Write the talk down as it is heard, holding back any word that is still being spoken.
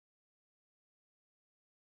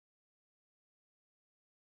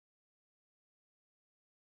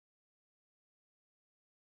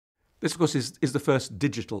This, of course, is the first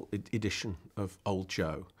digital edition of Old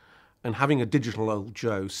Joe. And having a digital Old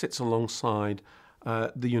Joe sits alongside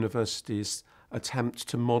the university's attempt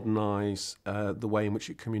to modernise the way in which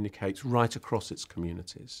it communicates right across its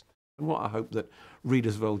communities. And what I hope that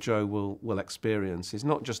readers of Old Joe will experience is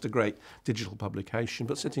not just a great digital publication,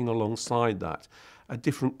 but sitting alongside that, a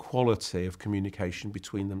different quality of communication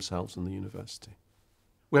between themselves and the university.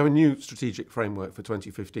 We have a new strategic framework for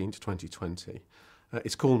 2015 to 2020.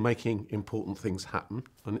 It's called Making Important Things Happen,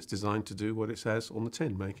 and it's designed to do what it says on the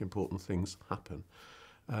tin, make important things happen.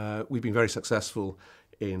 We've been very successful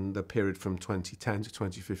in the period from 2010 to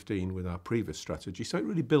 2015 with our previous strategy, so it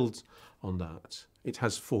really builds on that. It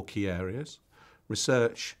has 4 key areas: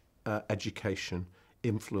 research, education,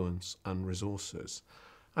 influence and resources.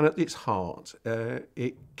 And at its heart,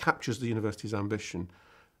 it captures the university's ambition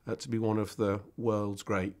to be one of the world's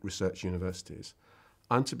great research universities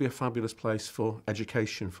and to be a fabulous place for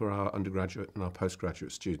education for our undergraduate and our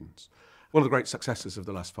postgraduate students. One of the great successes of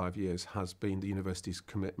the last 5 years has been the university's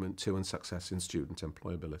commitment to and success in student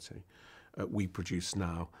employability. We produce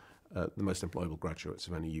now the most employable graduates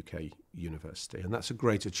of any UK university, and that's a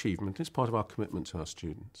great achievement. It's part of our commitment to our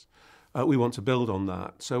students. We want to build on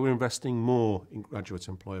that, so we're investing more in graduate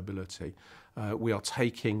employability. We are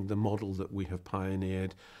taking the model that we have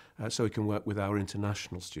pioneered so we can work with our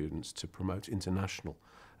international students to promote international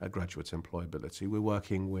graduate employability. We're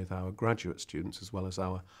working with our graduate students as well as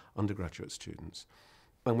our undergraduate students.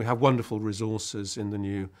 And we have wonderful resources in the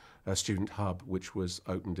new Student Hub, which was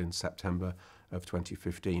opened in September of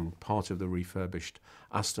 2015, part of the refurbished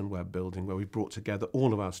Aston Webb building, where we brought together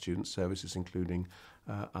all of our student services, including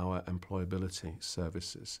our employability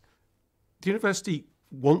services. The university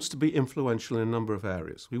wants to be influential in a number of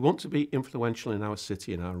areas. We want to be influential in our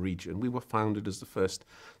city, in our region. We were founded as the first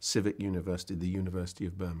civic university, the University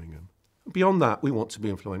of Birmingham. Beyond that, we want to be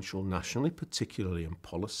influential nationally, particularly in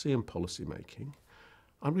policy and policy making.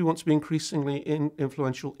 And we want to be increasingly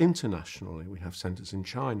influential internationally. We have centres in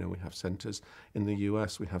China, we have centres in the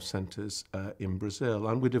US, we have centres in Brazil,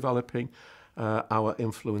 and we're developing our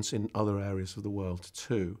influence in other areas of the world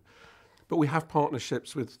too. But we have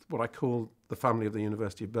partnerships with what I call the family of the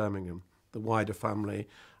University of Birmingham, the wider family,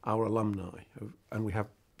 our alumni, and we have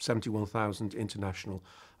 71,000 international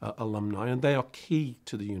alumni, and they are key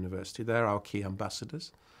to the university. They're our key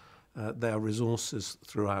ambassadors. They are resources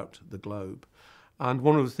throughout the globe. And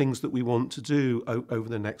one of the things that we want to do over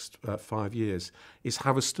the next 5 years is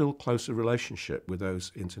have a still closer relationship with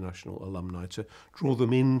those international alumni, to draw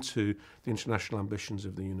them into the international ambitions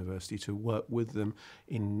of the university, to work with them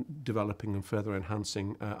in developing and further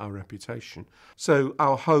enhancing our reputation. So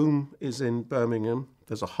our home is in Birmingham.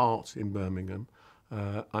 There's a heart in Birmingham.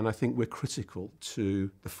 And I think we're critical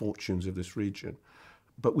to the fortunes of this region.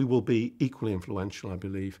 But we will be equally influential, I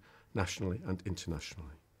believe, nationally and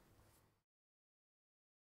internationally.